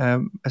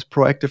as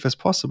proactive as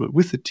possible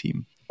with the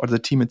team or the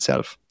team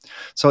itself.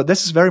 So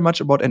this is very much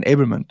about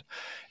enablement,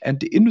 and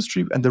the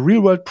industry and the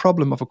real world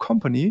problem of a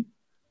company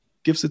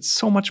gives it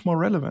so much more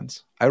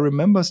relevance. I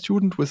remember a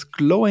student with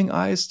glowing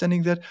eyes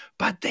standing there,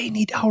 but they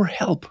need our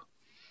help,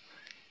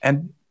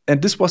 and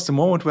this was the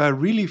moment where I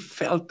really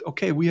felt,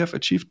 okay, we have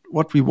achieved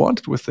what we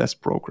wanted with this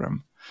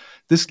program.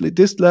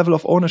 This level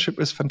of ownership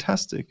is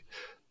fantastic.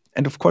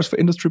 And of course, for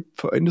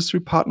industry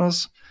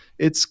partners,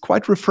 it's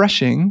quite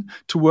refreshing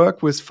to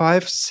work with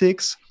 5,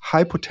 6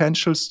 high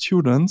potential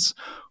students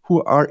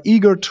who are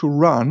eager to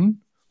run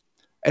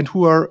and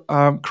who are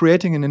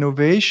creating an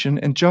innovation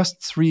in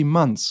just 3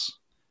 months.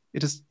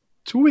 It is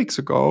 2 weeks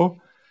ago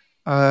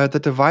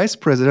that the vice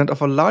president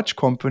of a large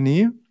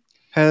company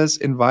has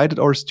invited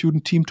our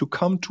student team to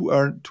come to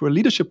a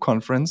leadership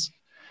conference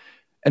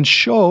and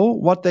show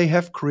what they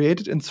have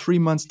created in 3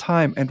 months'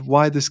 time and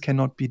why this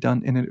cannot be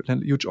done in a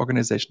huge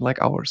organization like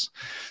ours.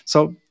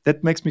 So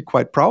that makes me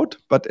quite proud,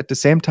 but at the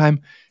same time,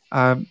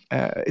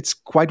 it's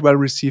quite well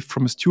received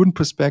from a student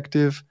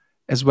perspective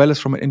as well as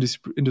from an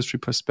industry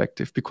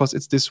perspective, because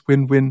it's this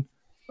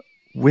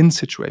win-win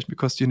situation,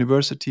 because the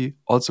university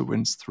also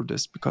wins through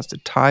this, because the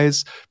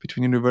ties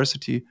between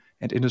university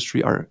and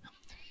industry are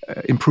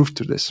improved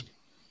to this.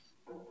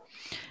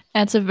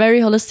 It's a very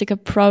holistic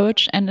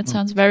approach, and it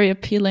sounds very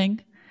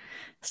appealing.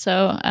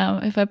 So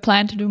if I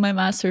plan to do my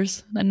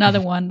master's,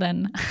 another one,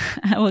 then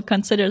I will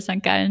consider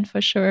St. Gallen for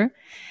sure.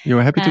 You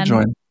are happy to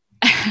join.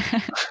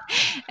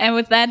 And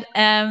with that,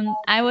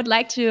 I would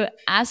like to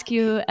ask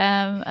you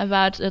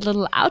about a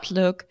little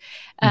outlook.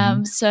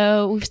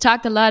 So we've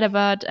talked a lot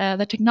about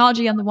the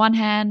technology on the one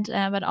hand,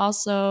 but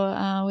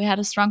also we had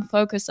a strong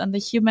focus on the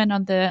human,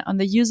 on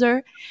the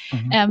user.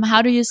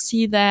 How do you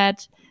see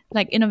that,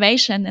 like,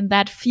 innovation in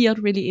that field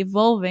really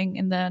evolving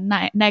in the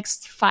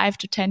next 5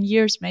 to 10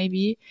 years,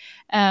 maybe?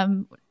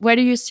 Where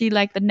do you see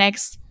like the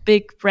next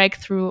big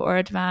breakthrough or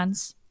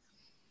advance?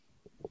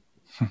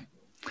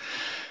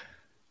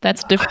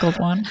 That's a difficult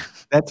one.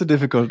 That's a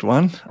difficult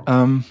one.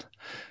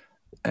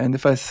 And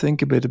if I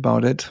think a bit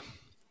about it,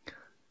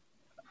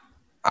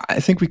 I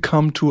think we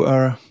come to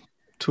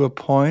a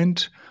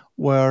point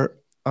where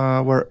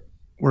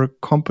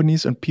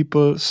companies and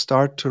people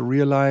start to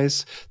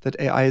realize that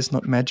AI is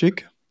not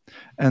magic,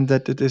 and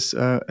that it is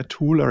a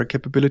tool or a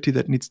capability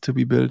that needs to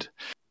be built.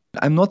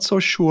 I'm not so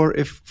sure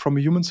if, from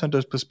a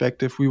human-centered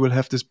perspective, we will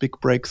have this big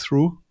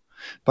breakthrough,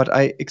 but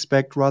I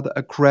expect rather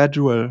a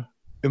gradual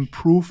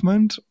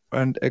improvement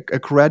and a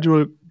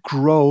gradual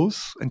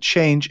growth and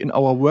change in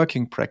our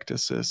working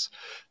practices.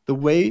 The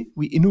way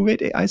we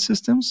innovate AI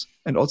systems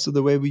and also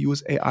the way we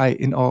use AI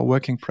in our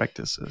working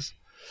practices.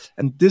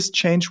 And this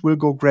change will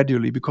go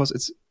gradually because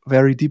it's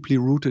very deeply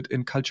rooted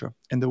in culture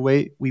and the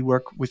way we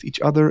work with each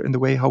other and the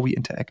way how we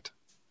interact.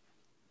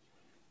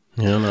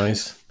 Yeah,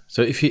 nice.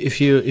 So if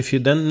you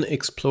then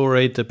explore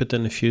it a bit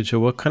in the future,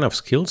 what kind of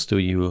skills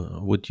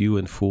would you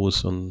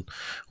enforce on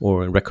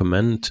or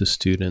recommend to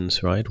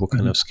students? Right, what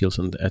kind of skills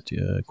and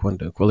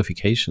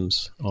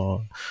qualifications are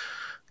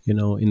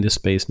in this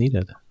space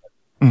needed?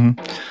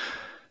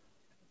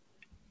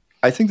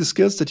 I think the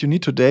skills that you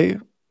need today,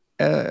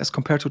 as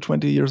compared to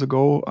 20 years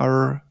ago,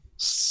 are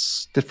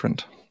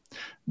different.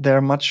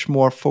 They're much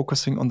more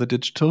focusing on the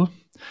digital,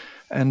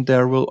 and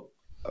there will,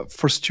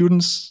 for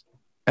students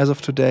as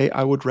of today,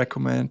 I would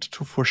recommend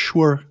to for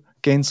sure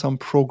gain some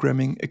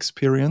programming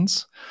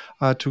experience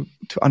to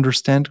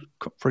understand,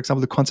 for example,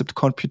 the concept of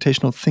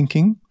computational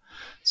thinking,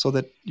 so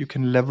that you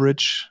can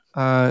leverage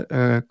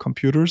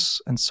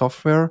computers and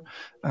software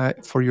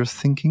for your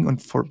thinking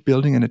and for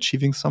building and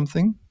achieving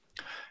something.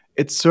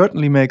 It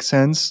certainly makes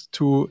sense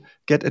to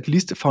get at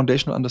least a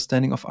foundational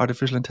understanding of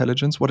artificial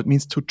intelligence, what it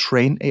means to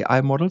train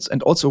AI models,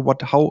 and also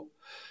how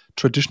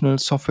traditional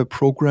software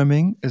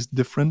programming is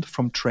different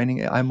from training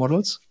AI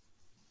models.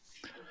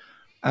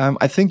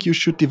 I think you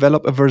should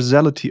develop a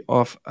versatility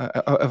of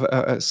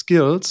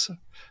skills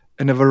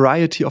in a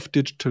variety of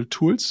digital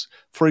tools.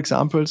 For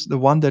example, the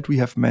one that we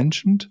have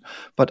mentioned,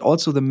 but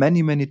also the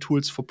many, many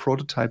tools for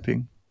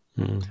prototyping.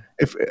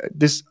 If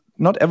this,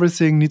 not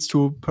everything needs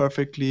to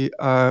perfectly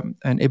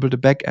enable the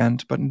back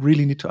end, but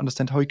really need to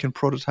understand how you can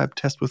prototype,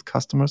 test with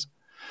customers.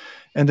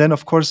 And then,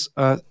 of course,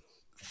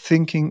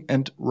 thinking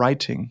and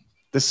writing.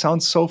 This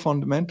sounds so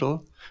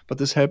fundamental, but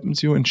this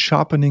helps you in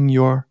sharpening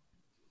your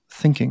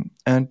thinking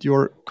and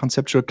your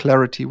conceptual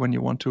clarity when you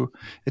want to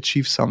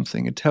achieve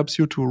something. It helps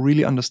you to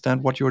really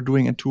understand what you're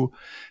doing and to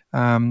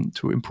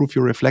improve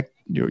your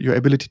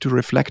ability to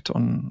reflect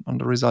on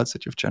the results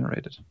that you've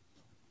generated.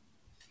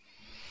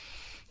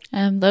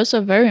 Those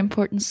are very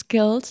important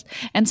skills.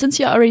 And since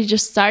you already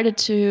just started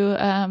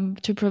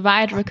to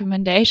provide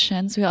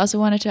recommendations, we also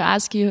wanted to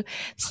ask you,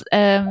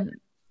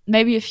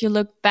 maybe if you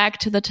look back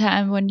to the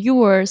time when you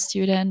were a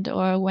student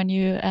or when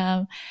you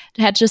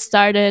had just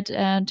started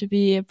to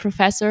be a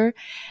professor,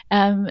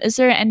 is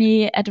there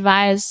any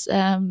advice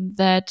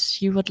that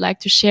you would like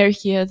to share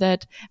here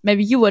that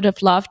maybe you would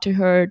have loved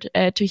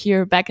to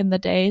hear back in the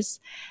days?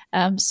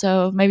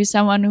 So maybe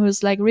someone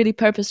who's like really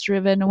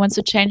purpose-driven and wants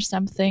to change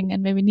something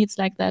and maybe needs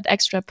like that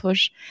extra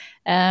push.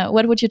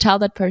 What would you tell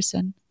that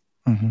person?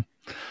 Mm-hmm.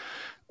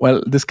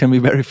 Well, this can be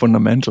very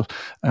fundamental.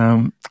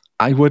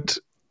 I would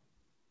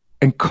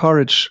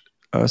encourage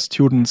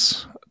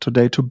students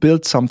today to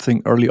build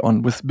something early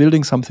on. With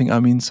building something, I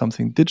mean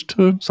something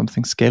digital,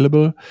 something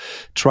scalable.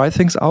 Try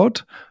things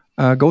out,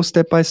 go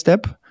step by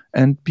step,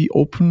 and be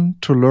open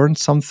to learn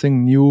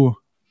something new.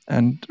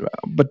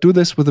 But do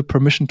this with a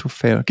permission to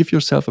fail. Give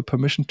yourself a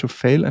permission to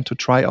fail and to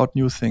try out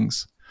new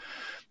things.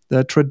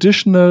 The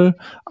traditional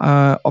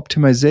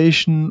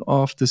optimization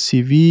of the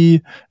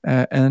CV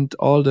and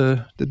all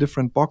the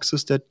different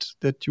boxes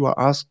that you are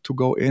asked to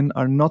go in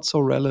are not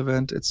so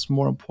relevant. It's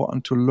more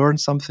important to learn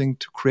something,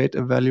 to create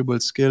a valuable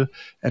skill,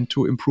 and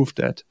to improve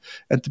that.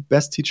 And the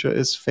best teacher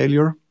is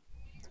failure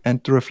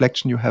and the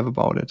reflection you have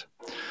about it.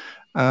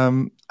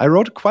 I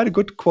wrote quite a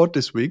good quote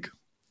this week,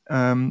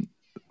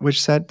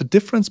 which said, the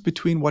difference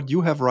between what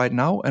you have right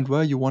now and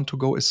where you want to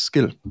go is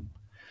skill.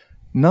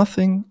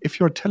 Nothing, if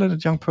you're a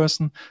talented young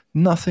person,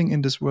 nothing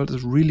in this world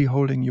is really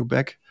holding you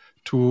back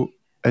to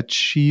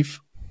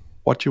achieve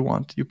what you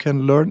want. You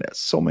can learn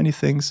so many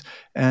things,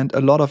 and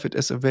a lot of it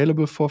is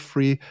available for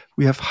free.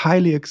 We have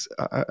highly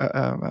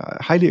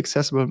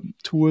accessible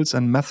tools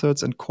and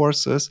methods and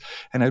courses,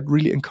 and I'd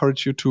really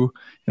encourage you to,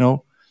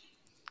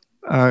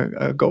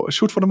 go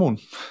shoot for the moon.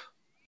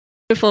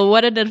 Beautiful.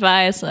 What an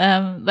advice.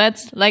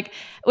 That's like,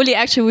 Uli,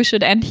 actually, we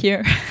should end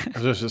here.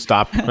 Just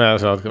stop.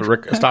 Stop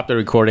the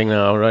recording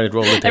now, right?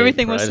 Roll the tape.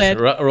 Everything was said.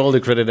 Roll the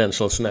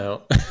credentials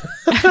now.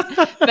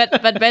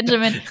 but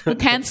Benjamin, we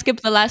can't skip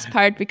the last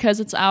part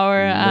because it's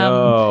our...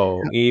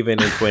 No, even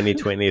in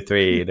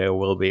 2023, there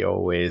will be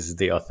always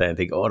the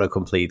authentic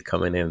autocomplete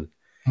coming in.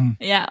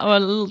 Yeah, our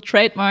little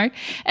trademark.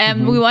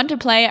 We want to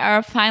play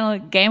our final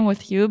game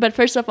with you. But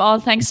first of all,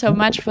 thanks so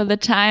much for the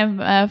time,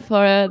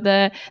 for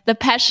the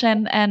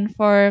passion, and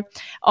for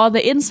all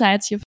the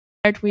insights you've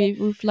shared.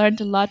 We've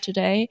learned a lot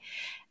today.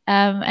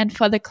 And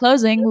for the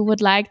closing, we would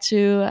like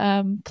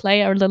to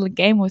play our little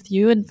game with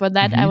you. And for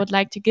that, I would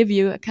like to give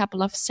you a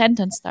couple of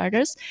sentence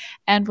starters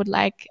and would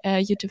like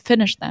you to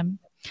finish them.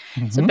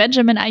 So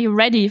Benjamin, are you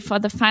ready for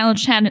the final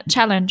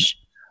challenge?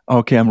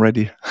 Okay, I'm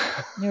ready.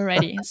 You're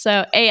ready.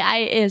 So AI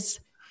is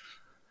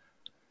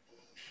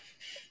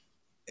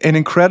an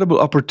incredible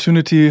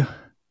opportunity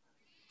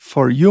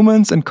for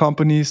humans and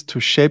companies to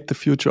shape the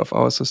future of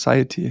our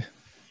society.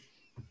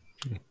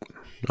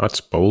 That's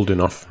bold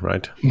enough,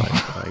 right?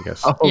 I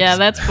guess. Yeah,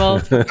 that's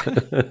bold.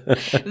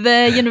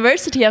 The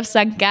University of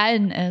St.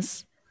 Gallen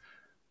is?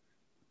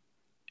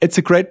 It's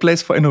a great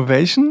place for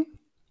innovation,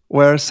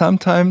 where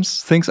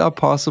sometimes things are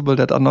possible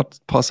that are not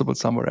possible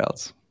somewhere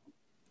else.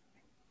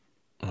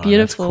 Oh,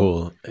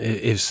 beautiful. That's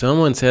cool. If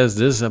someone says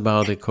this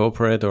about a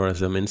corporate or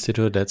some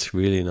institute, that's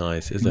really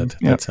nice. Is that?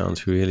 Yeah. That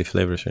sounds really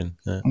flourishing.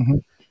 Yeah.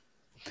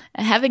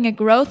 Having a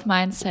growth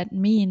mindset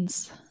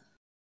means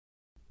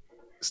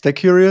stay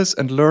curious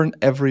and learn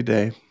every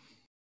day.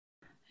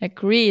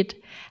 Agreed.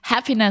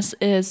 Happiness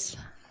is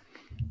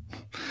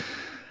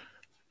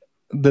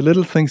the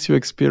little things you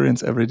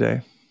experience every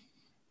day.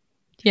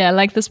 Yeah,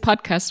 like this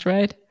podcast,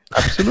 right?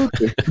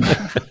 Absolutely.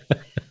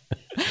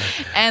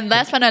 And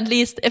last but not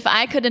least, if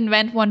I could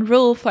invent one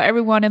rule for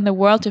everyone in the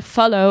world to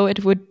follow,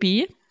 it would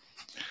be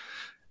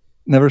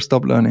never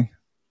stop learning.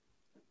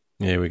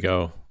 Here we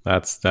go.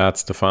 That's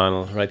the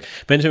final, right?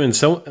 Benjamin,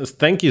 so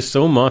thank you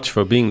so much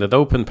for being that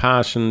open,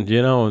 passionate,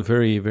 and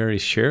very, very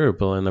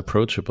shareable and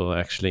approachable,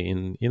 actually,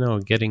 in,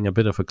 getting a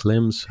bit of a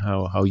glimpse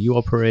how you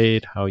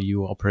operate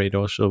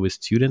also with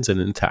students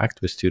and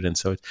interact with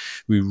students. So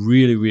we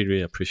really,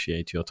 really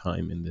appreciate your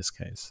time in this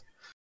case.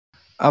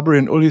 Aubrey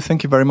and Uli,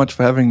 thank you very much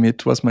for having me.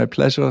 It was my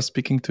pleasure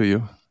speaking to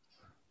you.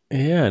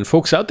 Yeah, and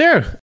folks out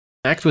there,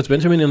 act with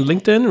Benjamin on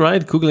LinkedIn,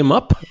 right? Google him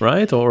up,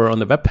 right? Or on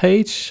the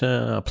webpage,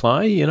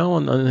 apply,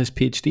 on his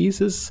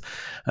PhDs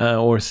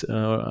or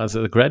as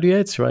a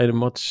graduate, right?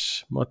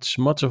 Much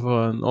of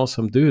an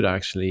awesome dude,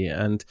 actually.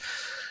 And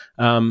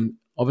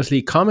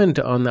obviously comment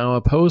on our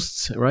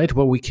posts, right?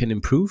 What we can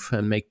improve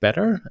and make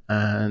better.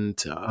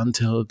 And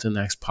until the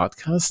next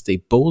podcast, stay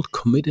bold,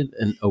 committed,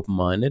 and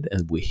open-minded.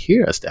 And we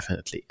hear us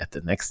definitely at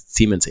the next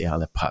Siemens AI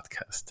Lab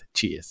podcast.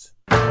 Cheers.